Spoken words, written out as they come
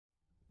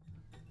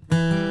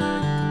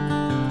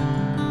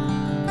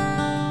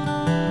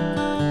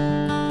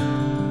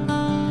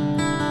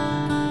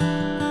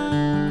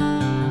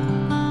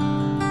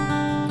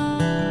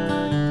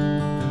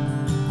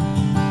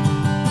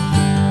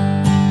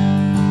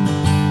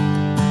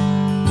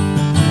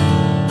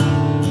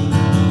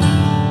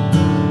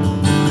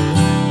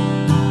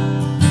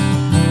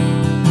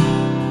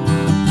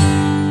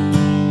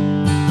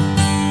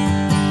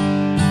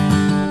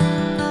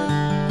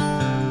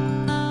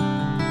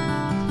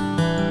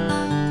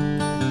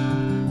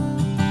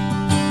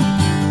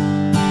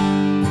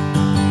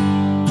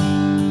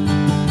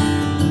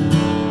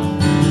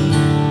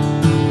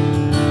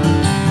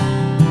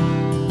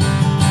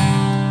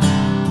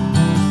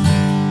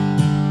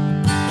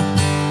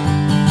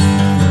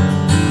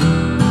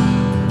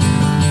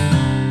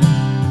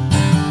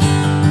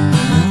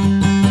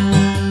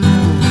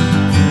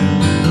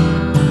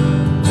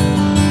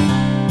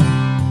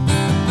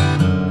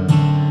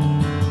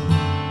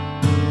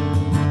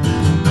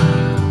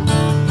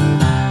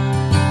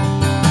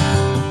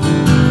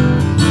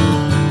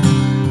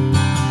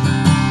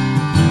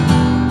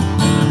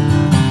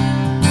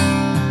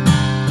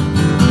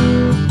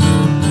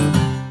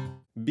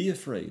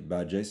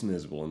by Jason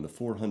Isbell in the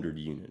 400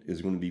 unit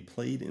is going to be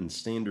played in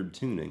standard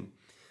tuning.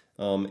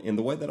 And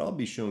the way that I'll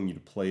be showing you to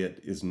play it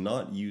is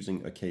not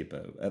using a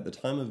capo. At the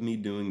time of me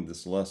doing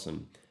this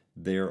lesson,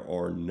 there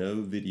are no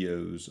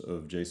videos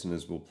of Jason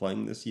Isbell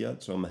playing this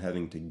yet, so I'm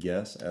having to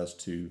guess as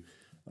to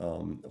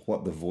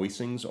what the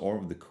voicings are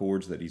of the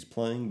chords that he's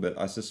playing, but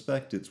I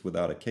suspect it's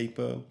without a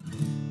capo.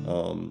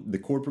 The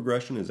chord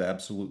progression is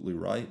absolutely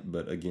right,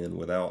 but again,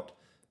 without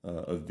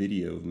a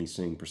video of me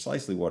seeing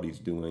precisely what he's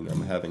doing,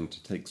 I'm having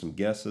to take some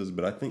guesses,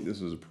 but I think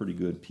this is a pretty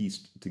good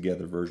pieced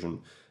together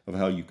version of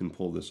how you can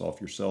pull this off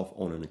yourself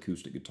on an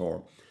acoustic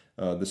guitar.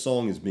 The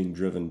song is being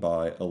driven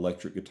by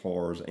electric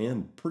guitars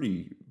and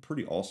pretty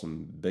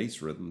awesome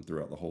bass rhythm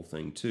throughout the whole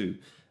thing too.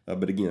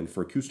 But again,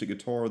 for acoustic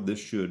guitar, this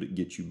should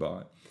get you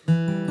by.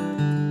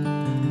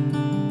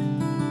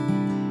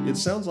 It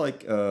sounds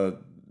like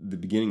the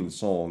beginning of the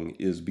song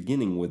is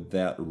beginning with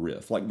that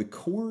riff. Like the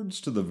chords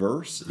to the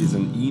verse is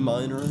an E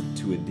minor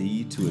to a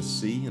D to a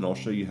C, and I'll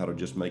show you how to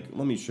just make,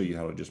 let me show you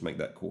how to just make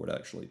that chord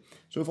actually.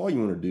 So if all you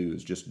want to do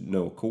is just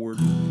know a chord,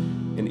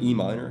 an E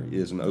minor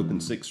is an open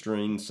 6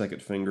 string,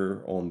 second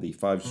finger on the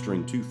 5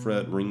 string 2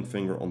 fret, ring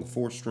finger on the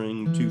 4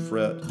 string 2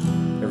 fret,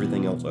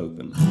 everything else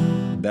open.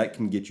 That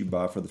can get you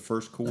by for the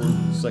first chord.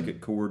 The second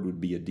chord would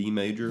be a D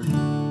major,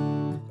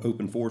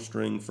 open 4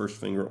 string, first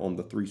finger on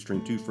the 3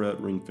 string 2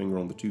 fret, ring finger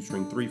on the 2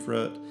 string 3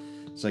 fret,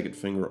 second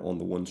finger on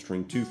the 1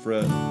 string 2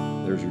 fret,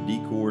 there's your D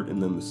chord,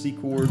 and then the C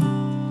chord.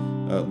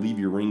 Leave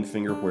your ring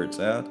finger where it's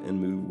at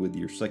and move with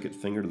your second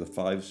finger to the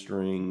 5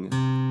 string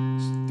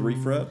 3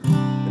 fret,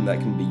 and that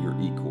can be your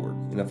E chord.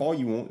 And if all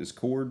you want is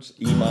chords,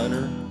 E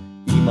minor,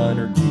 D,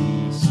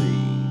 C,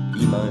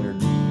 E minor,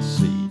 D,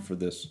 C for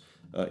this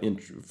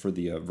intro, for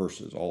the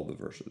verses, all the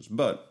verses.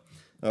 But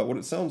what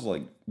it sounds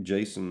like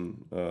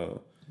Jason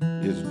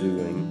is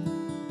doing,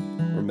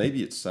 or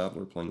maybe it's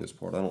Sadler playing this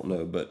part, I don't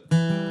know, but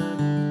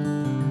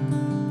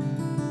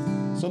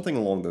something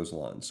along those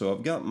lines. So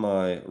I've got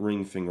my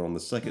ring finger on the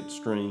 2nd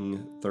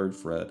string 3rd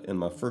fret and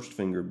my first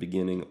finger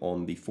beginning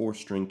on the 4th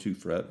string 2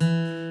 fret,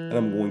 and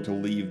I'm going to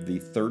leave the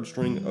 3rd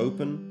string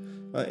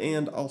open,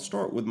 and I'll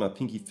start with my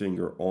pinky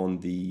finger on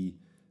the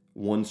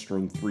 1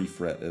 string 3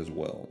 fret as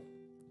well.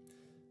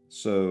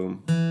 So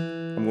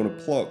I'm going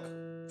to pluck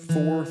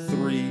 4,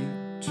 3,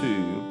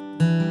 2,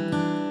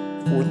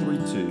 4, 3,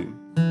 2,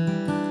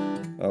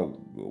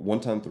 1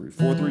 time 3,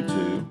 4, 3, 2,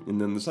 and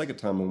then the second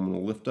time I'm going to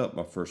lift up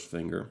my first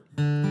finger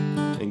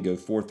and go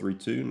 4, 3,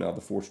 2. Now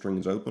the 4th string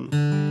is open,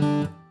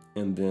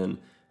 and then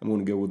I'm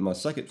going to go with my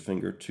second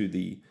finger to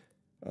the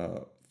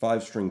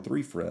 5 string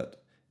 3 fret,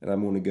 and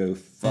I'm going to go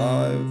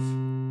 5,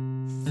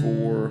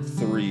 4,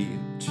 3,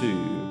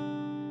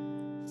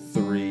 2,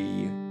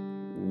 3,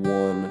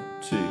 1,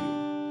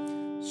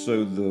 2.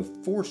 So the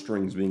 4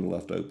 strings being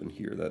left open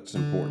here, that's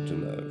important to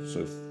know.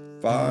 So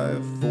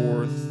 5,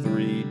 4,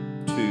 3,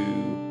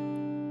 2,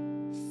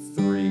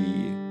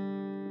 3,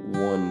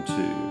 1, 2.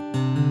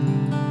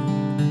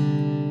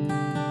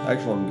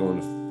 Actually, I'm going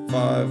to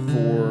 5,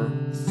 4,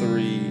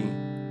 3,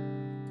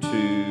 2,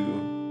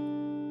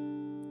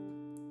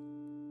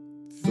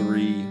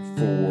 3,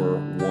 4,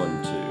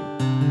 1,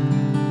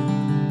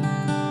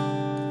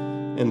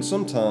 2. And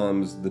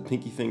sometimes the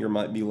pinky finger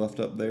might be left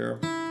up there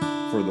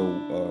for the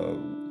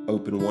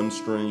open 1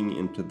 string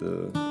into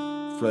the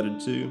fretted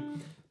 2.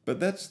 But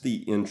that's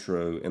the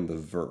intro and the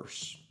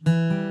verse.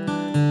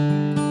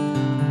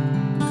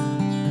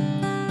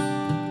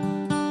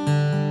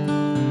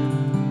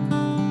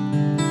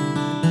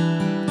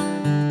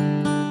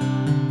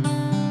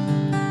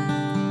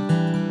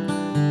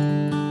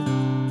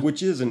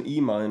 Which is an E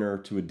minor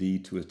to a D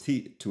to a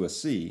T to a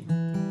C,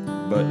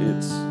 but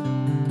it's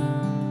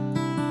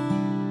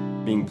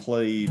being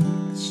played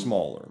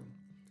smaller.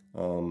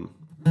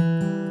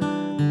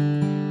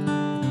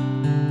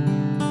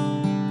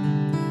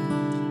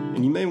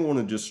 And you may want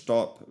to just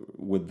stop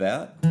with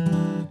that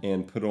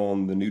and put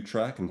on the new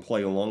track and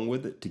play along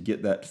with it to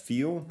get that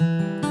feel.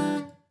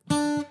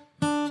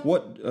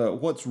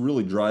 What's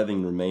really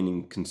driving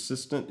remaining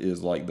consistent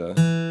is like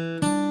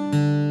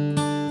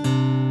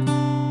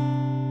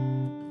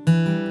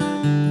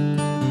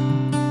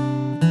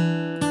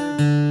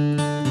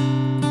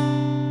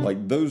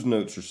those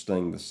notes are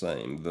staying the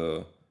same.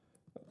 The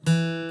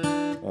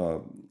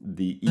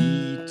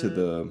E to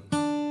the,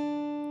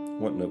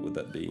 what note would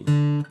that be?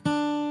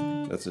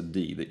 That's a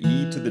D. The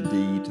E to the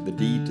D to the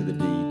D to the D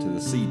to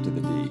the C to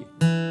the D.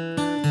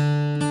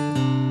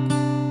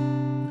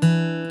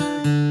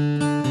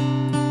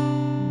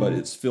 But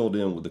it's filled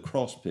in with the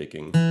cross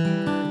picking.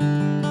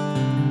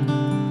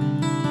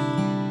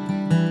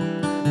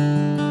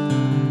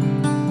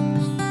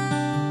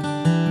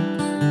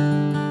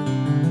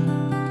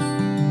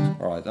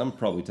 I'm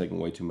probably taking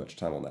way too much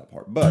time on that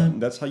part, but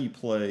that's how you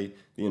play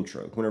the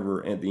intro.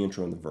 The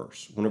intro and the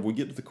verse. Whenever we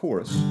get to the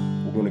chorus,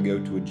 we're going to go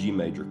to a G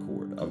major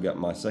chord. I've got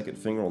my second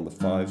finger on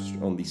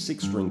the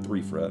 6 string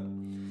 3 fret.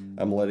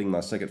 I'm letting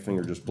my second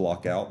finger just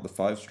block out the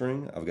 5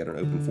 string. I've got an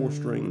open 4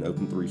 string, an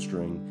open 3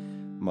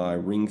 string, my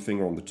ring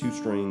finger on the 2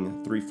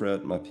 string 3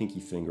 fret, my pinky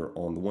finger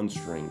on the 1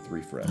 string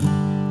 3 fret.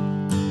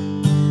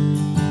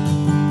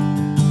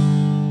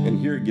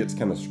 here it gets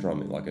kind of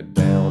strummy, like a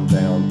down,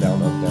 down,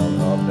 down, up, down,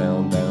 up,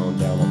 down, down,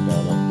 down, up,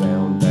 down, up,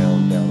 down,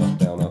 down, down, up,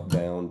 down, up,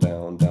 down,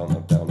 down, down,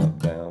 up, down, up,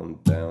 down,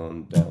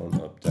 down,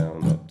 down, up,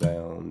 down, up,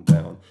 down,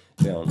 down,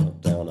 down,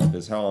 up, down, up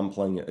is how I'm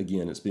playing it.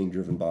 Again, it's being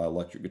driven by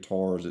electric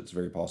guitars. It's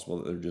very possible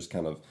that they're just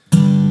kind of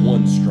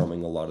one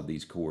strumming a lot of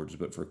these chords,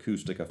 but for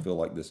acoustic, I feel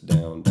like this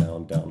down,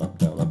 down, down, up,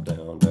 down, up,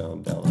 down,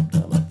 down, down, up,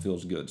 down, up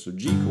feels good. So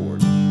G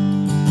chord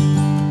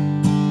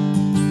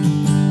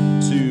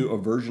to a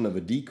version of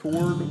a D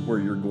chord where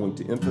you're going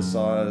to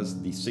emphasize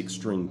the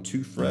 6-string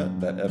 2 fret,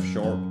 that F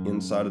sharp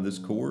inside of this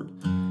chord.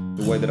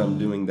 The way that I'm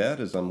doing that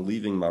is I'm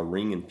leaving my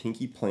ring and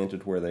pinky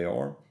planted where they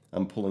are.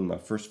 I'm pulling my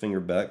first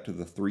finger back to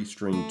the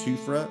 3-string 2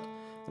 fret,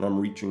 and I'm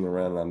reaching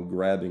around and I'm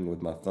grabbing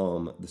with my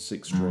thumb the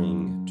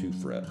 6-string 2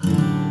 fret.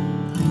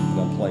 And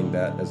I'm playing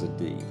that as a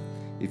D.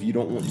 If you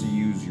don't want to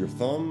use your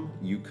thumb,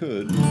 you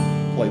could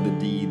play the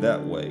D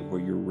that way,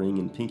 where your ring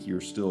and pinky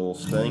are still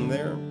staying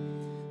there,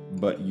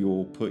 but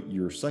you'll put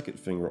your second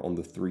finger on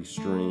the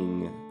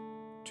 3-string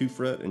 2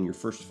 fret and your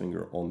first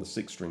finger on the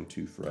 6-string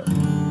 2 fret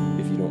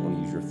if you don't want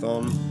to use your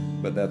thumb,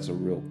 but that's a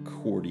real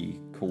chordy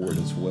chord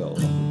as well,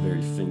 like a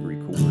very fingery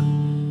chord.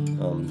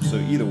 So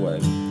either way,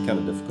 kind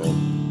of difficult.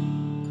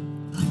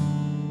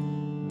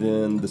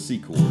 Then the C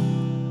chord.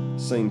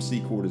 Same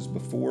C chord as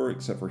before,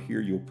 except for here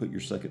you'll put your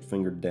second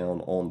finger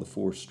down on the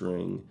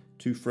 4-string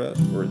 2 fret,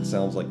 or it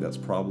sounds like that's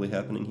probably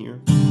happening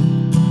here.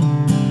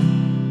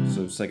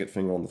 So second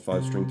finger on the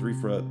 5-string 3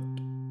 fret,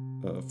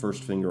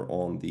 first finger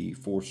on the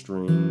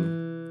 4-string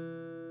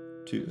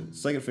 2,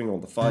 second finger on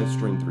the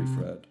 5-string 3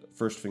 fret,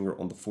 first finger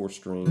on the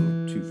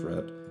 4-string 2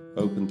 fret,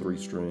 open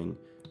 3-string,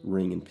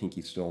 ring and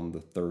pinky still on the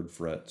 3rd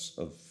frets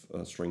of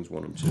strings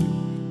 1 and 2.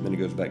 Then it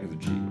goes back to the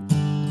G.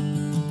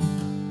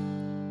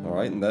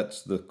 Alright, and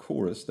that's the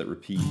chorus that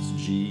repeats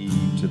G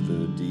to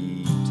the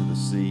D to the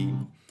C.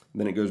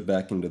 Then it goes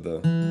back into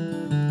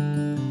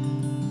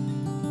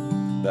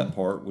that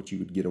part, which you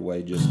would get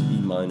away just E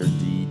minor,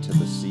 D to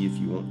the C if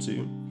you want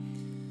to.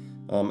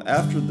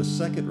 After the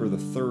second or the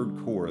third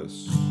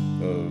chorus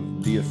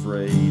of Be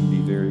Afraid, Be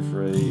Very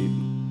Afraid,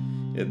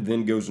 it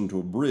then goes into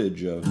a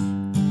bridge of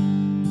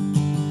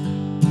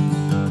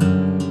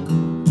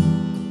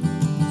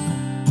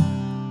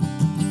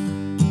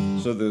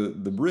so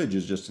the bridge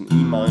is just an E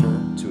minor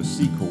to a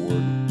C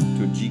chord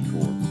to a G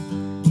chord.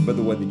 But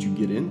the way that you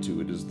get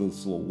into it is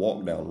this little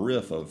walk down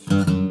riff of.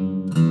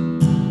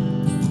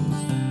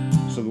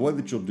 So the way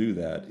that you'll do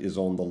that is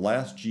on the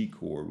last G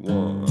chord,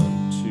 1,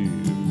 2,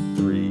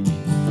 3, 4,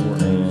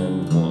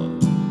 and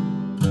 1.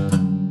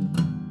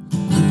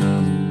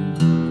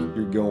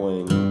 You're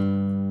going,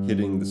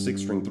 hitting the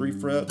 6-string 3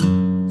 fret,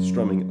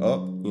 strumming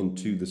up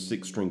into the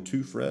 6-string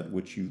 2 fret,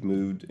 which you've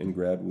moved and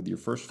grabbed with your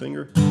first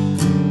finger,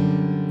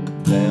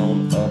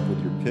 down, up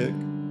with your pick,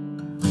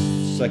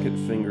 second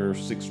finger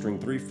 6-string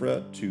 3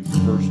 fret to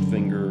first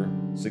finger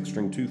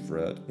 6-string 2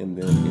 fret, and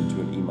then into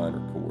an E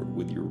minor chord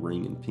with your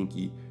ring and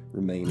pinky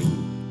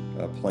remaining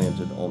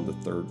planted on the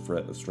 3rd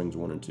fret of strings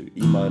 1 and 2.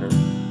 E minor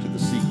to the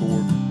C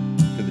chord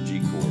to the G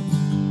chord.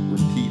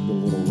 Repeat the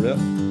little riff.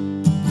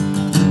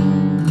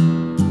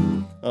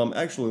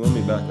 Actually, let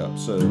me back up.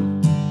 So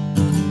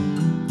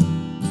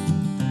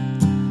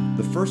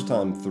the first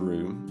time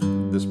through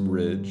this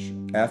bridge,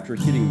 after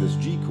hitting this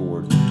G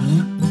chord,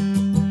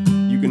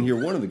 you can hear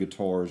one of the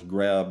guitars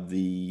grab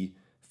the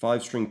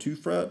 5-string 2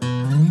 fret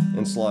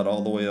and slide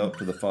all the way up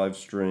to the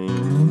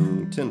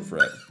 5-string 10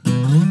 fret.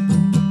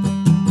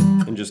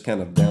 And just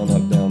kind of down,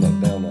 up, down, up,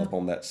 down, up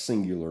on that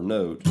singular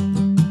note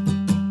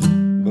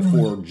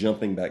before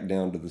jumping back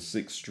down to the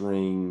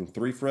 6-string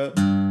 3 fret,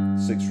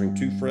 6-string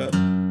 2 fret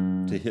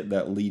to hit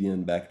that lead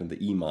in back into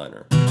the E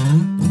minor.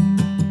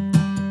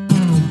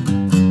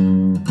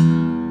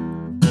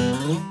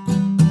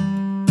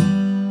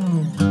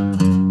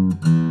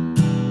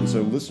 And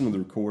so listen to the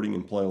recording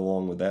and play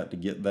along with that to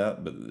get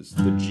that, but it's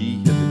the G,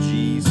 hit the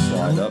G,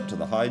 slide up to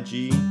the high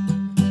G,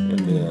 and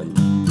then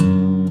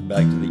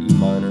back to the E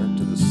minor,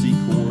 to the C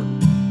chord.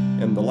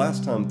 And the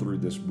last time through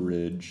this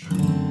bridge,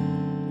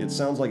 it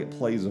sounds like it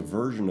plays a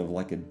version of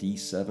like a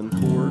D7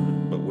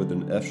 chord, but with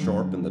an F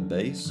sharp in the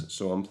bass.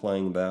 So I'm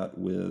playing that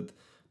with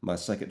my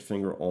second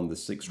finger on the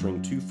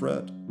 6-string 2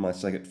 fret. My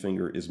second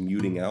finger is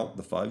muting out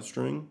the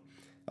 5-string.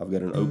 I've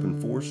got an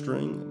open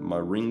 4-string. My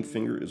ring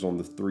finger is on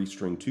the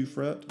 3-string 2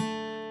 fret.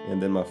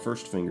 And then my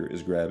first finger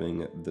is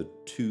grabbing the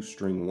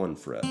 2-string 1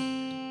 fret.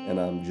 And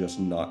I'm just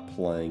not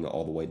playing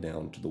all the way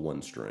down to the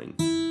 1 string.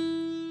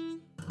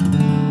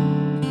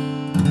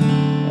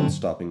 I'm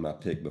stopping my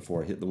pick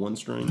before I hit the 1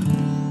 string.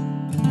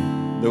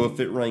 Though if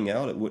it rang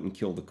out, it wouldn't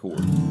kill the chord.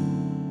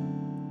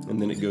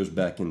 And then it goes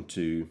back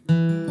into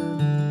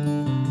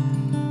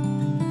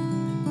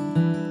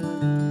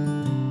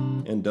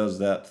and does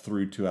that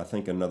through to, I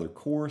think, another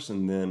chorus,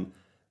 and then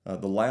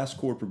the last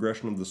chord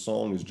progression of the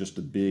song is just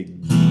a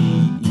big D,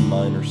 E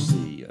minor,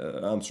 C.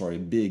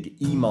 Big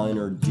E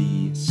minor,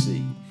 D,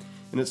 C.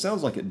 And it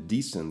sounds like it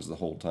descends the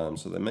whole time,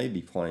 so they may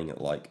be playing it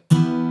like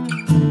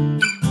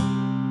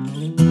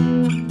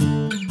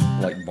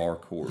like bar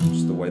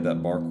chords. The way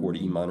that bar chord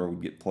E minor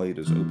would get played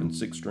is open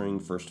 6th string,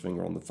 first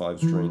finger on the 5th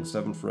string,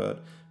 7th fret,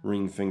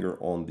 ring finger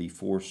on the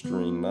 4th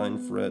string,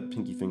 9th fret,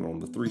 pinky finger on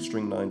the 3rd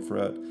string, 9th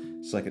fret,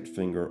 second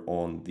finger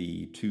on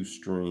the 2th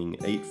string,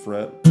 8th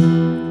fret,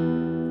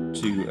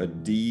 to a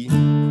D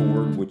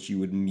chord, which you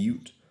would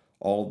mute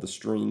all of the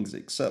strings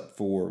except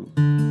for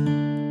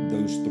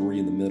those 3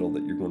 in the middle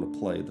that you're going to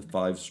play. The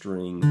 5th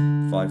string,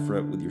 5th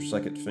fret with your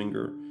second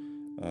finger,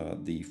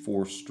 the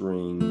 4th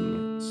string,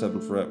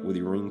 7th fret with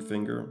your ring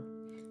finger,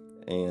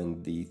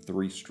 and the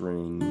 3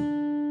 string,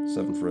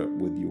 7th fret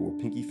with your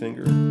pinky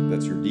finger.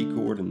 That's your D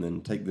chord, and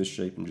then take this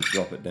shape and just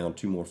drop it down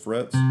 2 more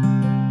frets.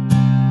 And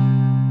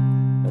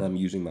I'm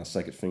using my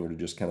second finger to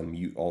just kind of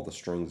mute all the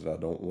strings that I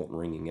don't want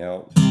ringing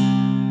out.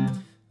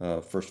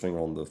 First finger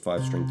on the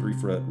 5th string, 3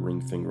 fret,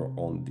 ring finger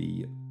on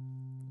the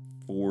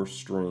 4th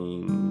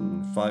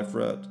string, 5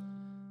 fret,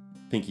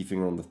 pinky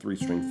finger on the 3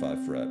 string,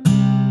 5 fret.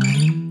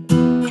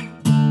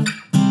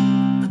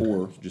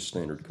 Or just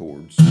standard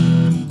chords.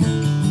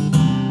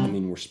 I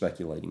mean, we're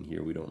speculating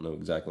here. We don't know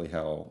exactly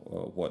how,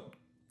 what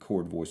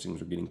chord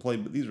voicings are getting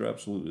played, but these are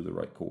absolutely the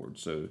right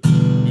chords. So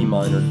E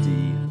minor,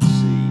 D,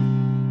 C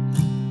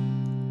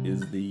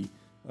is the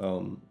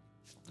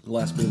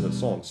last bit of that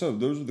song. So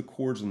those are the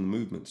chords and the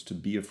movements to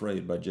Be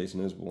Afraid by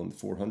Jason Isbell in the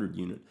 400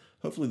 unit.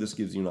 Hopefully this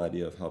gives you an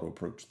idea of how to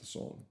approach the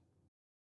song.